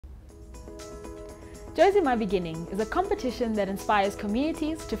JoziMyBeginning is a competition that inspires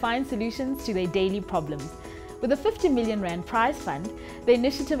communities to find solutions to their daily problems. With a 50 million rand prize fund, the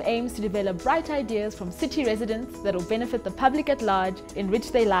initiative aims to develop bright ideas from city residents that will benefit the public at large,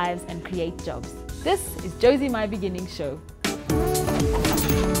 enrich their lives and create jobs. This is JoziMyBeginning show.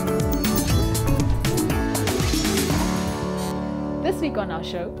 This week on our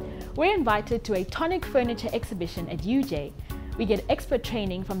show, we're invited to a tonic furniture exhibition at UJ. We get expert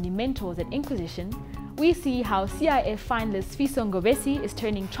training from the mentors at Inquisition. We see how CIF finalist Fiso Ngobesi is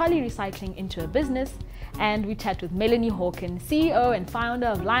turning trolley recycling into a business. And we chat with Melanie Hawken, CEO and founder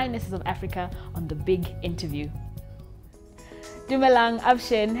of Lionesses of Africa, on the big interview. Dumelang,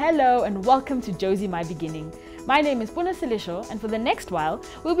 Avshen, hello and welcome to JoziMyBeginning. My name is Puna Silisho, and for the next while,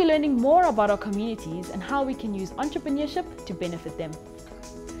 we'll be learning more about our communities and how we can use entrepreneurship to benefit them.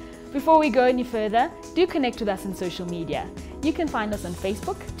 Before we go any further, do connect with us on social media. You can find us on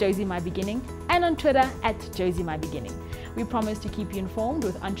Facebook, JoziMyBeginning, and on Twitter at JoziMyBeginning. We promise to keep you informed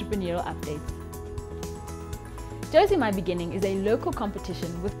with entrepreneurial updates. JoziMyBeginning is a local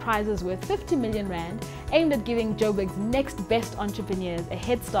competition with prizes worth 50 million rand aimed at giving Joburg's next best entrepreneurs a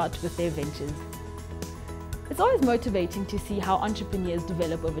head start with their ventures. It's always motivating to see how entrepreneurs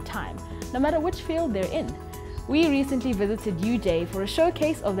develop over time, no matter which field they're in. We recently visited UJ for a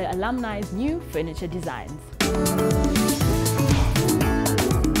showcase of their alumni's new furniture designs.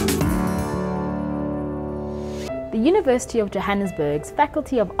 The University of Johannesburg's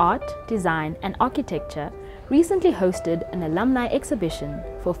Faculty of Art, Design and Architecture recently hosted an alumni exhibition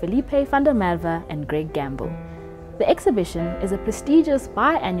for Felipe van der Merwe and Greg Gamble. The exhibition is a prestigious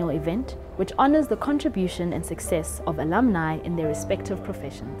biannual event which honors the contribution and success of alumni in their respective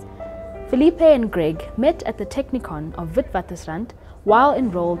professions. Felipe and Greg met at the Technikon of Witwatersrand while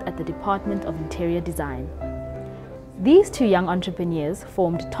enrolled at the Department of Interior Design. These two young entrepreneurs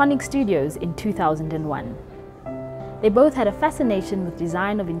formed Tonic Studios in 2001. They both had a fascination with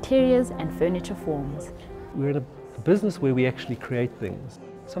design of interiors and furniture forms. We're in a business where we actually create things.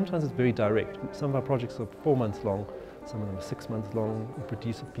 Sometimes it's very direct. Some of our projects are 4 months long, some of them are 6 months long. We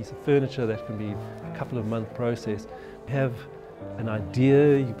produce a piece of furniture that can be a couple of month process. We have an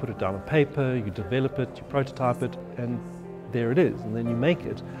idea, you put it down on paper, you develop it, you prototype it, and there it is, and then you make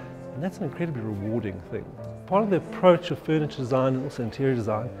it. And that's an incredibly rewarding thing. Part of the approach of furniture design and also interior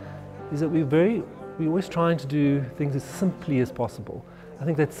design is that we're always trying to do things as simply as possible. I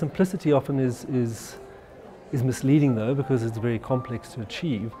think that simplicity often is misleading though, because it's very complex to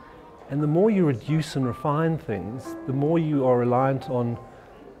achieve. And the more you reduce and refine things, the more you are reliant on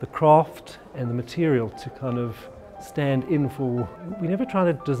the craft and the material to kind of stand in for. We never try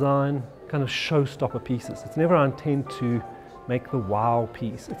to design kind of showstopper pieces. It's never our intent to make the wow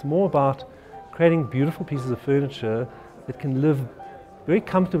piece. It's more about creating beautiful pieces of furniture that can live very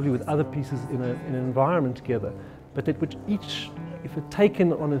comfortably with other pieces in an environment together, but that which each, if it's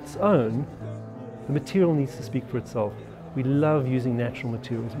taken on its own, the material needs to speak for itself. We love using natural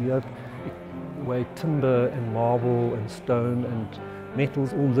materials. We love the way timber and marble and stone and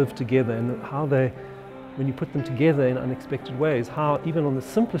metals all live together, and how they, when you put them together in unexpected ways, how even on the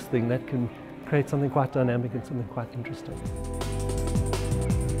simplest thing that can create something quite dynamic and something quite interesting.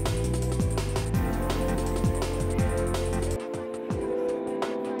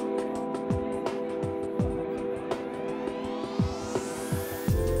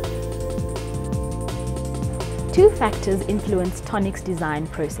 Two factors influence Tonic's design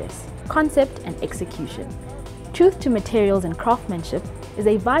process: concept and execution. Truth to materials and craftsmanship is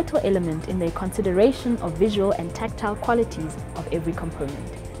a vital element in their consideration of visual and tactile qualities of every component.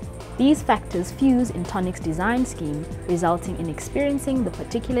 These factors fuse in Tonic's design scheme, resulting in experiencing the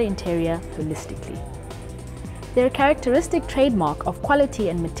particular interior holistically. Their characteristic trademark of quality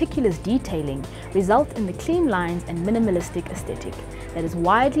and meticulous detailing result in the clean lines and minimalistic aesthetic that is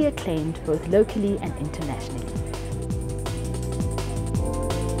widely acclaimed both locally and internationally.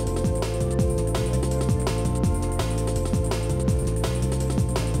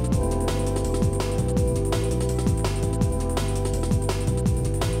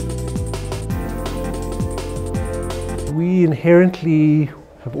 We inherently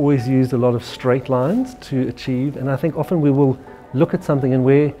have always used a lot of straight lines to achieve, and I think often we will look at something and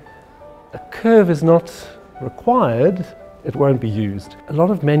where a curve is not required, it won't be used. A lot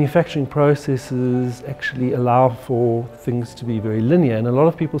of manufacturing processes actually allow for things to be very linear, and a lot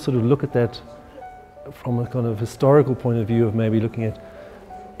of people sort of look at that from a kind of historical point of view of maybe looking at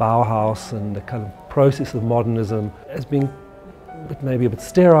Bauhaus and the kind of process of modernism as being but maybe a bit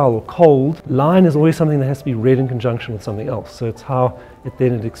sterile or cold. Line is always something that has to be read in conjunction with something else. So it's how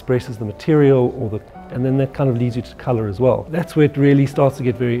it expresses the material, and then that kind of leads you to color as well. That's where it really starts to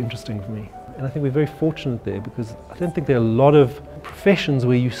get very interesting for me. And I think we're very fortunate there, because I don't think there are a lot of professions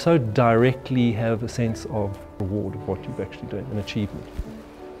where you so directly have a sense of reward of what you're actually doing, an achievement.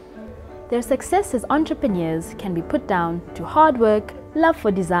 Their success as entrepreneurs can be put down to hard work, love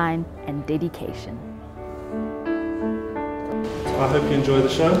for design, and dedication. I hope you enjoy the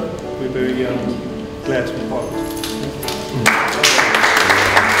show. We're very glad to be part of it.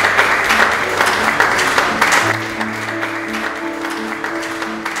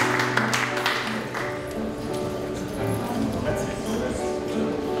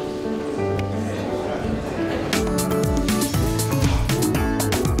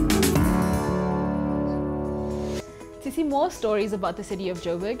 To see more stories about the city of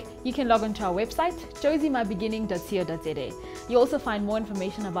Joburg, you can log on to our website, JoziMyBeginning.co.za. You'll also find more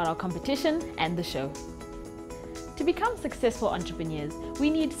information about our competition and the show. To become successful entrepreneurs, we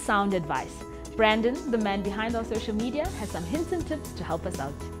need sound advice. Brandon, the man behind our social media, has some hints and tips to help us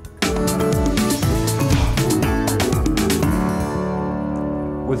out.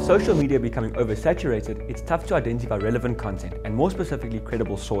 With social media becoming oversaturated, it's tough to identify relevant content and more specifically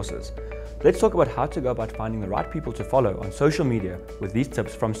credible sources. Let's talk about how to go about finding the right people to follow on social media with these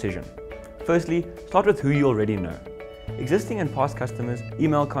tips from Cision. Firstly, start with who you already know. Existing and past customers,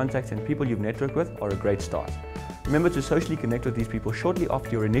 email contacts and people you've networked with are a great start. Remember to socially connect with these people shortly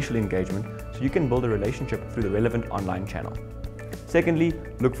after your initial engagement so you can build a relationship through the relevant online channel. Secondly,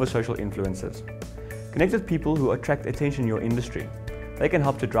 look for social influencers. Connect with people who attract attention in your industry. They can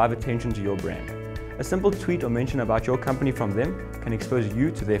help to drive attention to your brand. A simple tweet or mention about your company from them can expose you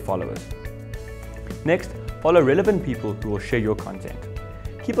to their followers. Next, follow relevant people who will share your content.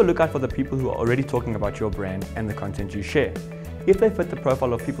 Keep a lookout for the people who are already talking about your brand and the content you share. If they fit the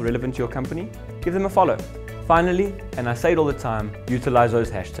profile of people relevant to your company, give them a follow. Finally, and I say it all the time, utilize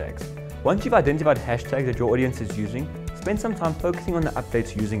those hashtags. Once you've identified hashtags that your audience is using, spend some time focusing on the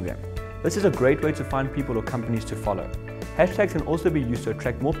updates using them. This is a great way to find people or companies to follow. Hashtags can also be used to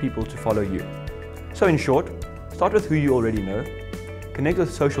attract more people to follow you. So in short, start with who you already know, connect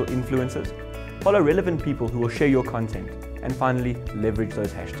with social influencers, follow relevant people who will share your content, and finally, leverage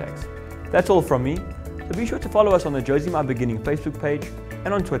those hashtags. That's all from me, so be sure to follow us on the JoziMyBeginning Facebook page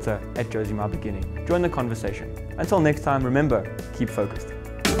and on Twitter at JoziMyBeginning. Join the conversation. Until next time, remember, keep focused.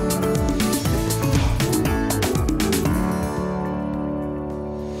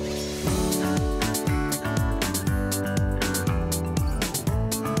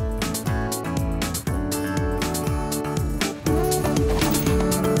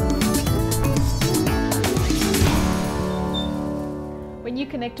 When you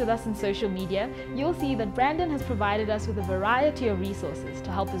connect with us on social media, you'll see that Brandon has provided us with a variety of resources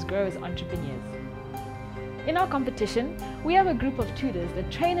to help us grow as entrepreneurs. In our competition, we have a group of tutors that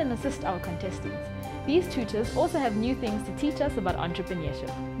train and assist our contestants. These tutors also have new things to teach us about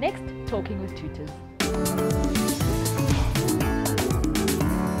entrepreneurship. Next, Talking with Tutors.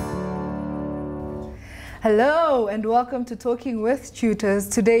 Hello and welcome to Talking with Tutors.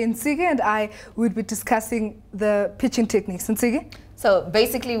 Today Nsige and I would be discussing the pitching techniques. Nsige? So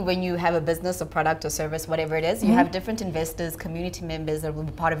basically, when you have a business or product or service, whatever it is, you have different investors, community members that will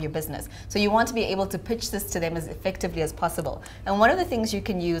be part of your business. So you want to be able to pitch this to them as effectively as possible. And one of the things you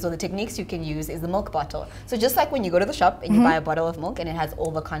can use, or the techniques you can use, is the milk bottle. So just like when you go to the shop and you buy a bottle of milk and it has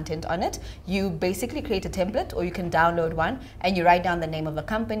all the content on it, you basically create a template, or you can download one, and you write down the name of the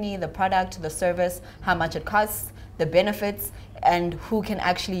company, the product, the service, how much it costs, the benefits, and who can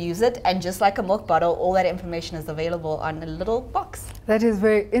actually use it. And just like a milk bottle, all that information is available on a little box. That is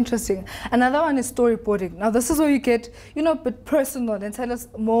very interesting. Another one is storyboarding. Now this is where you get, a bit personal and tell us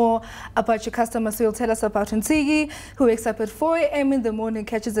more about your customer. So you'll tell us about Nsige, who wakes up at 4 a.m. in the morning,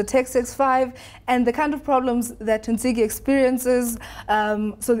 catches a Text X5, and the kind of problems that Nsige experiences.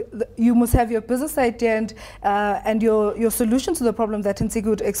 You must have your business idea and your solution to the problem that Nsige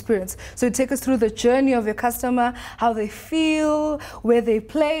would experience. So you take us through the journey of your customer, how they feel, where they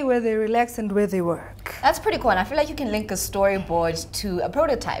play, where they relax, and where they work. That's pretty cool, and I feel like you can link a storyboard to a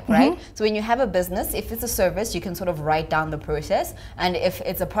prototype, right? So when you have a business, if it's a service, you can sort of write down the process, and if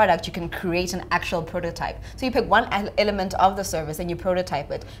it's a product, you can create an actual prototype. So you pick one element of the service and you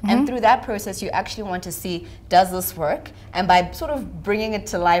prototype it, and through that process, you actually want to see, does this work? And by sort of bringing it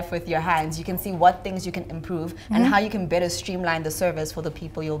to life with your hands, you can see what things you can improve and how you can better streamline the service for the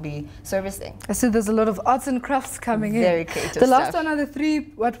people you'll be servicing. I see there's a lot of arts and crafts coming in. Very creative The last stuff. one are the three,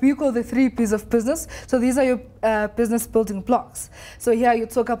 what we call the 3 P's of business. So these are your business building blocks. So here you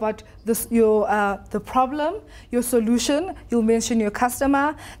talk about this, the problem, your solution, you'll mention your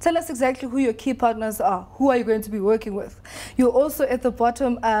customer, tell us exactly who your key partners are, who are you going to be working with. You'll also at the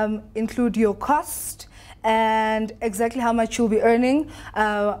bottom include your cost, and exactly how much you'll be earning,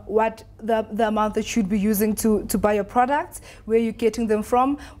 what the amount that you'd be using to buy your products, where you're getting them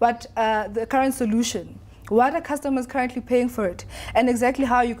from, what the current solution, what are customers currently paying for it, and exactly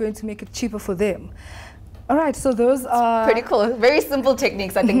how you're going to make it cheaper for them. All right, so those are... Pretty cool. Very simple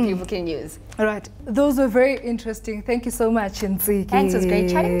techniques I think people can use. All right, those were very interesting. Thank you so much, Ntsiki. Thanks, it was great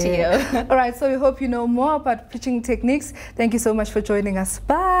chatting to you. All right, so we hope you know more about pitching techniques. Thank you so much for joining us.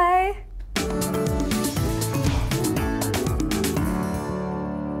 Bye.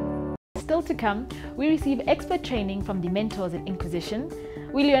 Still to come, we receive expert training from the mentors at Inquisition.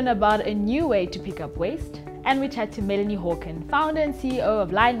 We learn about a new way to pick up waste, and we chat to Melanie Hawken, founder and CEO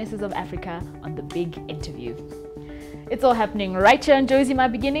of Lionesses of Africa, on the big interview. It's all happening right here on Jozi My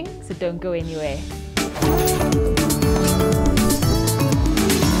Beginning, so don't go anywhere.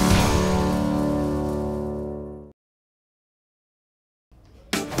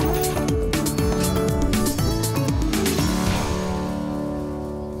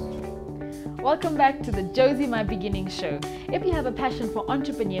 Welcome back to the Jozi My Beginning show. If you have a passion for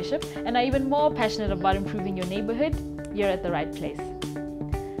entrepreneurship and are even more passionate about improving your neighborhood, you're at the right place.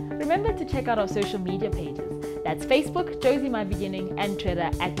 Remember to check out our social media pages. That's Facebook, Jozi My Beginning, and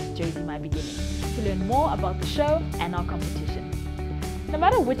Twitter at Jozi My Beginning to learn more about the show and our competition. No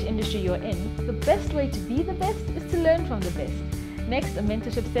matter which industry you're in, the best way to be the best is to learn from the best. Next, a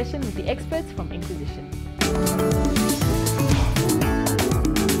mentorship session with the experts from Inquisition.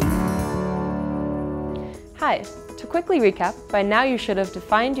 Hi, to quickly recap, by now you should have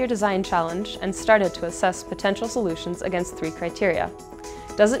defined your design challenge and started to assess potential solutions against 3 criteria.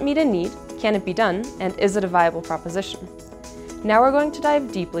 Does it meet a need? Can it be done? And is it a viable proposition? Now we're going to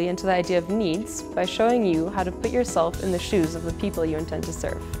dive deeply into the idea of needs by showing you how to put yourself in the shoes of the people you intend to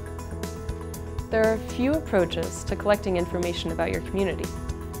serve. There are a few approaches to collecting information about your community.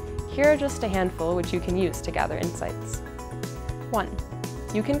 Here are just a handful which you can use to gather insights. 1.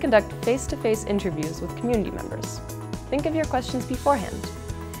 You can conduct face-to-face interviews with community members. Think of your questions beforehand.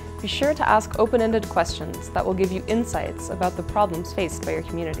 Be sure to ask open-ended questions that will give you insights about the problems faced by your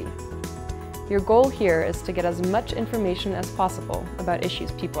community. Your goal here is to get as much information as possible about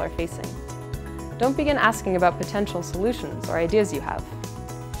issues people are facing. Don't begin asking about potential solutions or ideas you have.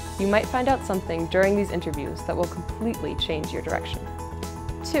 You might find out something during these interviews that will completely change your direction.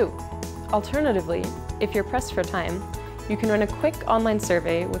 2. Alternatively, if you're pressed for time, you can run a quick online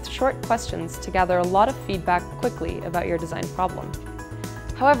survey with short questions to gather a lot of feedback quickly about your design problem.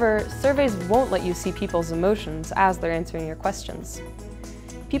 However, surveys won't let you see people's emotions as they're answering your questions.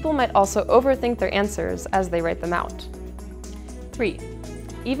 People might also overthink their answers as they write them out. 3.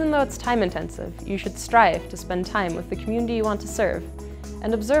 Even though it's time-intensive, you should strive to spend time with the community you want to serve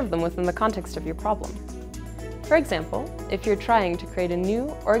and observe them within the context of your problem. For example, if you're trying to create a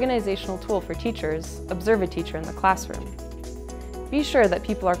new organizational tool for teachers, observe a teacher in the classroom. Be sure that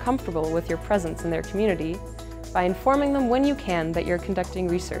people are comfortable with your presence in their community by informing them when you can that you're conducting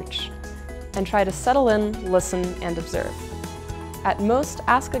research, and try to settle in, listen, and observe. At most,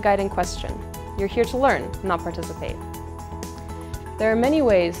 ask a guiding question. You're here to learn, not participate. There are many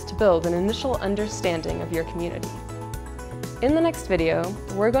ways to build an initial understanding of your community. In the next video,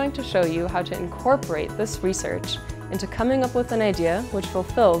 we're going to show you how to incorporate this research into coming up with an idea which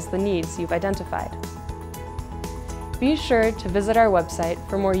fulfills the needs you've identified. Be sure to visit our website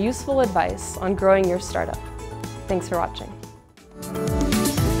for more useful advice on growing your startup. Thanks for watching.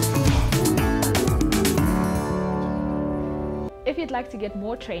 If you'd like to get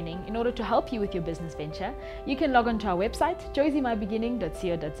more training in order to help you with your business venture, you can log on to our website,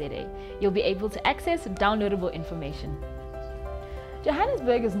 JoziMyBeginning.co.za. You'll be able to access downloadable information.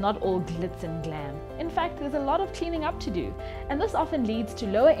 Johannesburg is not all glitz and glam. In fact, there's a lot of cleaning up to do, and this often leads to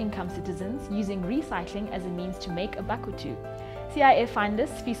lower income citizens using recycling as a means to make a buck or two. CIF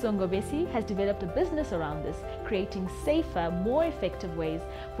finalist Fiso Ngobesi has developed a business around this, creating safer, more effective ways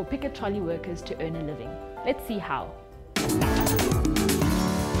for picker trolley workers to earn a living. Let's see how.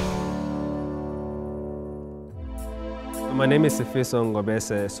 My name is Fiso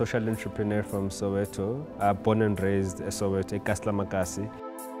Ngobesi, a social entrepreneur from Soweto. Born and raised in Soweto, Kasla-Makasi.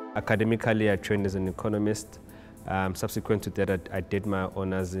 Academically, I trained as an economist. Subsequent to that, I did my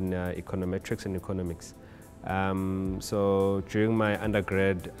honors in econometrics and economics. So during my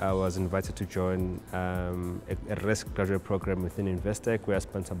undergrad, I was invited to join a risk graduate program within Investec, where I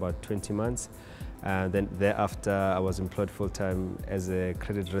spent about 20 months. Then thereafter, I was employed full-time as a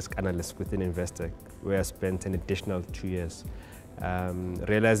credit risk analyst within Investec, where I spent an additional 2 years.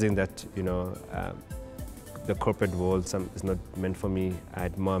 Realizing that, the corporate world is not meant for me. I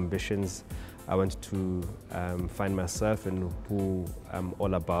had more ambitions. I wanted to find myself and who I'm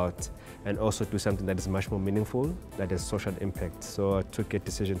all about, and also do something that is much more meaningful, that has social impact. So I took a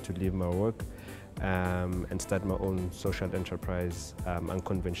decision to leave my work and start my own social enterprise,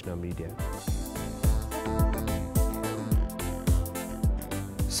 Unconventional Media.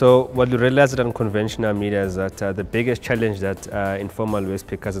 So what we realized at Unconventional Media is that the biggest challenge that informal waste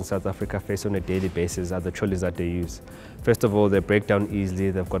pickers in South Africa face on a daily basis are the trolleys that they use. First of all, they break down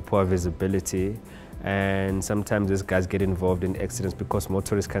easily, they've got poor visibility, and sometimes these guys get involved in accidents because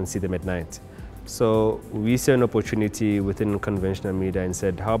motorists can't see them at night. So we saw an opportunity within Unconventional Media and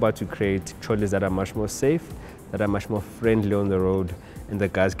said, how about we create trolleys that are much more safe, that are much more friendly on the road, and the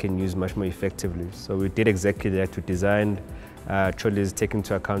guys can use much more effectively. So we did exactly that. We designed trolleys taking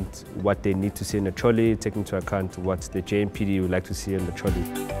into account what they need to see in a trolley, taking into account what the JMPD would like to see in the trolley.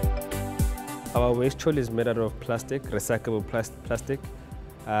 Our waste trolley is made out of plastic, recyclable plastic,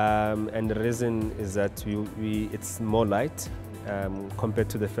 and the reason is that it's more light compared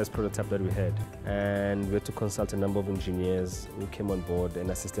to the first prototype that we had. And we had to consult a number of engineers who came on board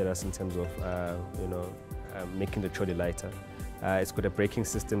and assisted us in terms of making the trolley lighter. It's got a braking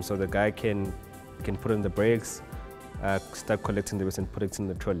system, so the guy can put on the brakes, start collecting the waste and put it in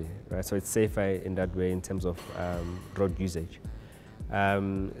the trolley, right? So it's safer in that way in terms of road usage.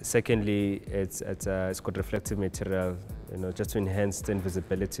 Secondly, it's got reflective material, just to enhance the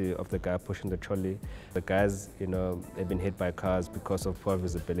visibility of the guy pushing the trolley. The guys, they've been hit by cars because of poor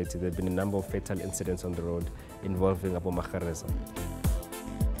visibility. There have been a number of fatal incidents on the road involving Abu Makhareza.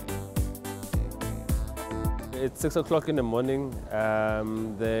 It's 6 o'clock in the morning.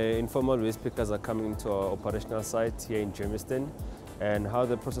 The informal waste pickers are coming to our operational site here in Germiston. And how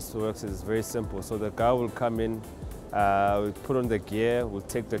the process works is very simple. So the guy will come in, we'll put on the gear, we'll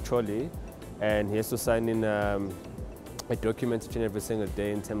take the trolley, and he has to sign in a document each and every single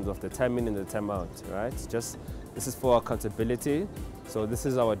day in terms of the time in and the time out, right? This is for accountability. So this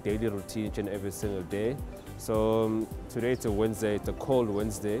is our daily routine each and every single day. So today it's a Wednesday, it's a cold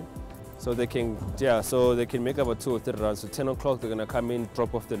Wednesday. So they can make about 2 or 3 rounds. So 10 o'clock, they're gonna come in,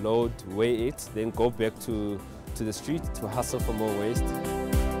 drop off the load, weigh it, then go back to the street to hustle for more waste.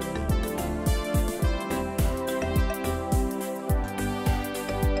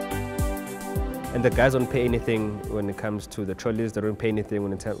 And the guys don't pay anything when it comes to the trolleys. They don't pay anything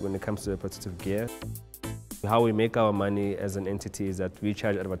when it comes to the protective gear. How we make our money as an entity is that we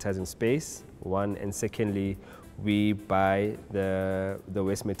charge advertising space, one, and secondly, we buy the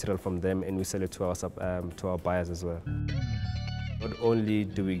waste material from them and we sell it to our buyers as well. Not only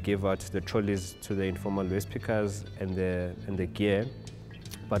do we give out the trolleys to the informal waste pickers and the gear,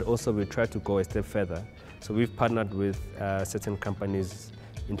 but also we try to go a step further. So we've partnered with certain companies,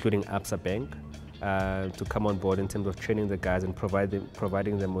 including Absa Bank, to come on board in terms of training the guys and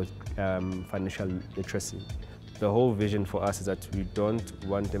providing them with financial literacy. The whole vision for us is that we don't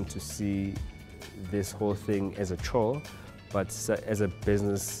want them to see this whole thing as a chore, but as a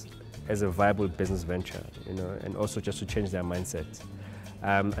business, as a viable business venture, and also just to change their mindset.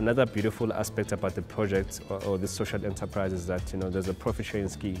 Another beautiful aspect about the project or the social enterprise is that there's a profit sharing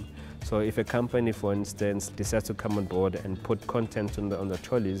scheme. So if a company, for instance, decides to come on board and put content on the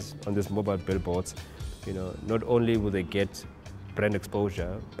trolleys, on these mobile billboards, not only will they get brand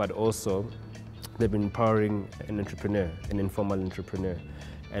exposure, but also they've been empowering an entrepreneur, an informal entrepreneur.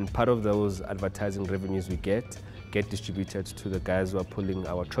 And part of those advertising revenues we get distributed to the guys who are pulling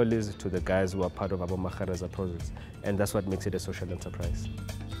our trolleys, to the guys who are part of Abu Makhareza projects. And that's what makes it a social enterprise.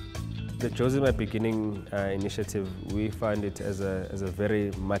 The JoziMyBeginning initiative, we find it as a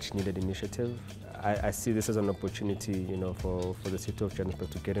very much needed initiative. I see this as an opportunity, for the city of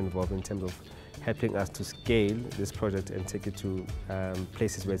Johannesburg to get involved in terms of helping us to scale this project and take it to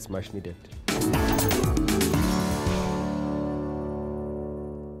places where it's much needed.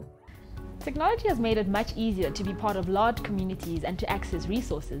 Technology has made it much easier to be part of large communities and to access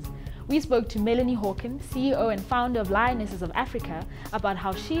resources. We spoke to Melanie Hawkins, CEO and founder of Lionesses of Africa, about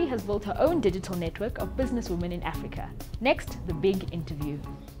how she has built her own digital network of businesswomen in Africa. Next, the big interview.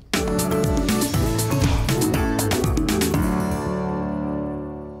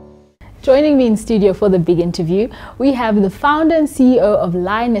 Joining me in studio for the big interview, we have the founder and CEO of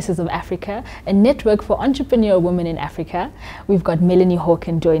Lionesses of Africa, a network for entrepreneurial women in Africa. We've got Melanie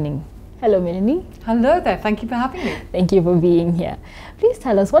Hawkins joining. Hello, Melanie. Hello there. Thank you for having me. Thank you for being here. Please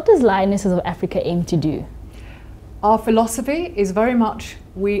tell us, what does Lionesses of Africa aim to do? Our philosophy is very much,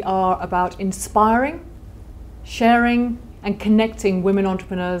 we are about inspiring, sharing and connecting women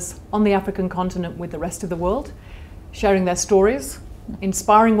entrepreneurs on the African continent with the rest of the world, sharing their stories,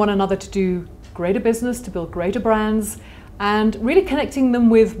 inspiring one another to do greater business, to build greater brands, and really connecting them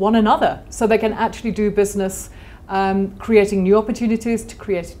with one another so they can actually do business, creating new opportunities, to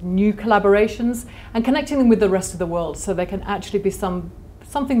create new collaborations, and connecting them with the rest of the world so they can actually be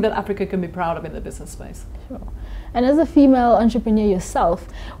something that Africa can be proud of in the business space. Sure. And as a female entrepreneur yourself,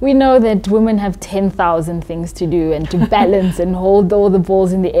 we know that women have 10,000 things to do and to balance and hold all the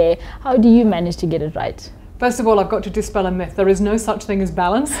balls in the air. How do you manage to get it right? First of all, I've got to dispel a myth. There is no such thing as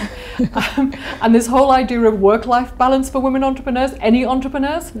balance. And this whole idea of work-life balance for women entrepreneurs, any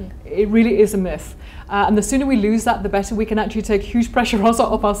entrepreneurs, it really is a myth. And the sooner we lose that, the better. We can actually take huge pressure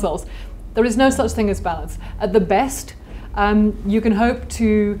off ourselves. There is no such thing as balance. At the best, you can hope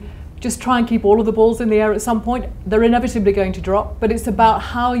to just try and keep all of the balls in the air at some point. They're inevitably going to drop, but it's about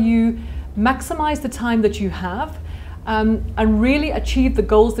how you maximize the time that you have and really achieve the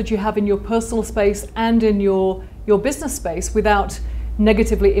goals that you have in your personal space and in your business space without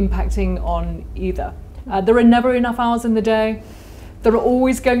negatively impacting on either. There are never enough hours in the day. There are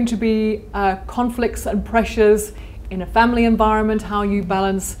always going to be conflicts and pressures in a family environment, how you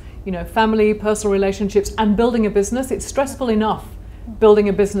balance, you know, family, personal relationships, and building a business. It's stressful enough building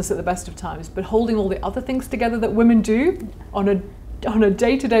a business at the best of times, but holding all the other things together that women do on a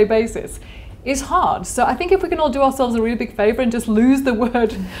day-to-day basis is hard. So I think if we can all do ourselves a really big favor and just lose the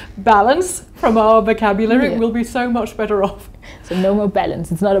word balance from our vocabulary, we'll be so much better off. So no more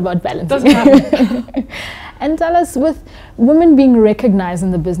balance. It's not about balance. Doesn't happen. And tell us, with women being recognized in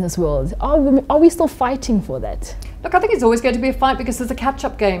the business world, are we still fighting for that? Look, I think it's always going to be a fight because there's a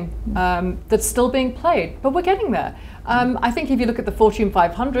catch-up game that's still being played, but we're getting there. I think if you look at the Fortune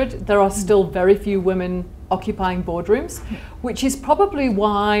 500, there are still very few women occupying boardrooms, which is probably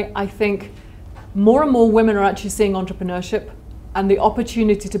why I think more and more women are actually seeing entrepreneurship and the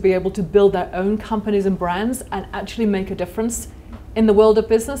opportunity to be able to build their own companies and brands and actually make a difference in the world of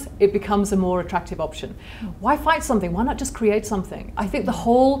business. It becomes a more attractive option. Why fight something? Why not just create something? I think the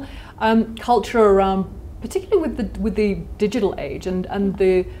whole culture around, particularly with the digital age and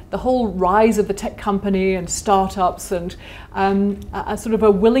the whole rise of the tech company and startups and a sort of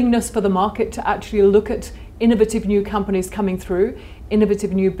a willingness for the market to actually look at innovative new companies coming through,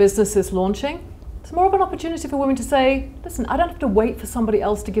 innovative new businesses launching. It's more of an opportunity for women to say, listen, I don't have to wait for somebody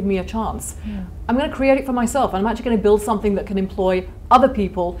else to give me a chance. I'm going to create it for myself, and I'm actually going to build something that can employ other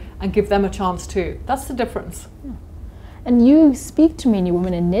people and give them a chance too. That's the difference. And you speak to many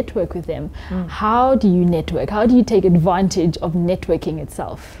women and network with them. How do you network? How do you take advantage of networking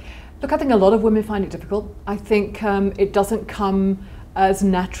itself? Look, I think a lot of women find it difficult. I think it doesn't come as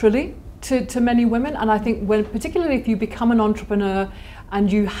naturally to many women. And I think particularly if you become an entrepreneur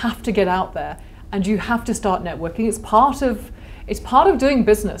and you have to get out there and you have to start networking, it's part of doing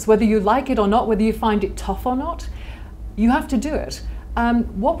business, whether you like it or not, whether you find it tough or not, you have to do it.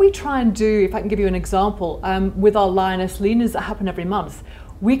 What we try and do, if I can give you an example, with our Lioness Leaners that happen every month,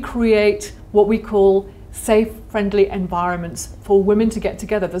 we create what we call safe, friendly environments for women to get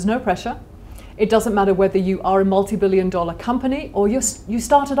together. There's no pressure. It doesn't matter whether you are a multi-billion-dollar company or you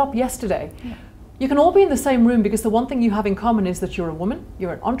started up yesterday. You can all be in the same room because the one thing you have in common is that you're a woman,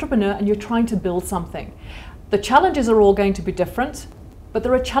 you're an entrepreneur, and you're trying to build something. The challenges are all going to be different, but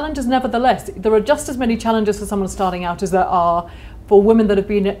there are challenges nevertheless. There are just as many challenges for someone starting out as there are for women that have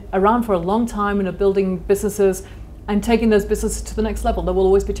been around for a long time and are building businesses and taking those businesses to the next level. There will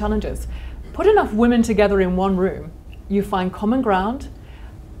always be challenges. Put enough women together in one room, you find common ground,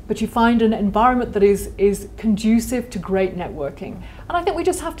 but you find an environment that is conducive to great networking. And I think we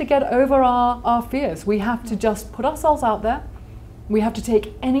just have to get over our fears. We have to just put ourselves out there. We have to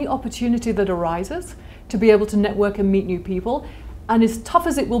take any opportunity that arises to be able to network and meet new people. And as tough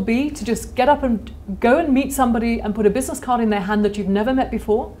as it will be to just get up and go and meet somebody and put a business card in their hand that you've never met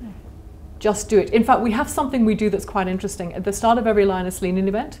before, just do it. In fact, we have something we do that's quite interesting. At the start of every Lioness Leaning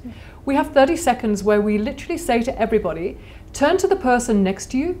event, we have 30 seconds where we literally say to everybody, turn to the person next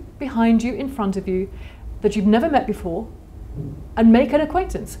to you, behind you, in front of you, that you've never met before, and make an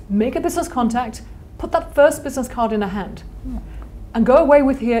acquaintance. Make a business contact, put that first business card in a hand, and go away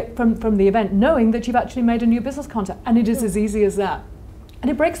with here from the event knowing that you've actually made a new business contact. And it is as easy as that. And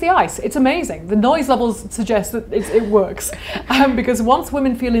it breaks the ice. It's amazing. The noise levels suggest that it works. Because once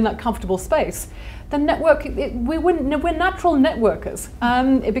women feel in that comfortable space, then we're natural networkers.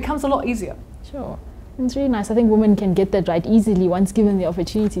 It becomes a lot easier. Sure. It's really nice. I think women can get that right easily once given the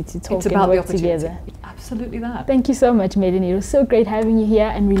opportunity to talk and work together. Absolutely that. Thank you so much, Melanie. It was so great having you here,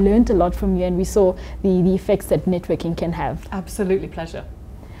 and we learned a lot from you, and we saw the effects that networking can have. Absolutely, pleasure.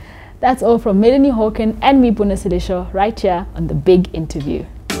 That's all from Melanie Hawken and me, Buna Silisho, right here on The Big Interview.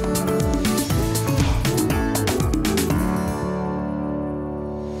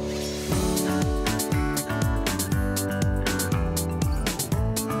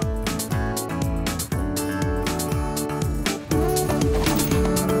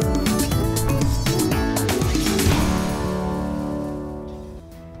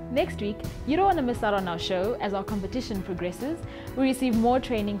 Next week, you don't want to miss out on our show as our competition progresses. We receive more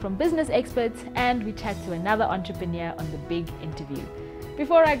training from business experts and we chat to another entrepreneur on The Big Interview.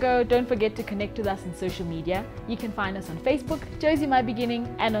 Before I go, don't forget to connect with us on social media. You can find us on Facebook,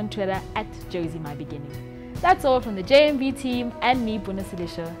 JoziMyBeginning, and on Twitter @JoziMyBeginning. That's all from the JMB team and me, Buna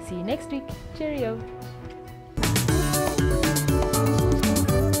Silisho. See you next week. Cheerio.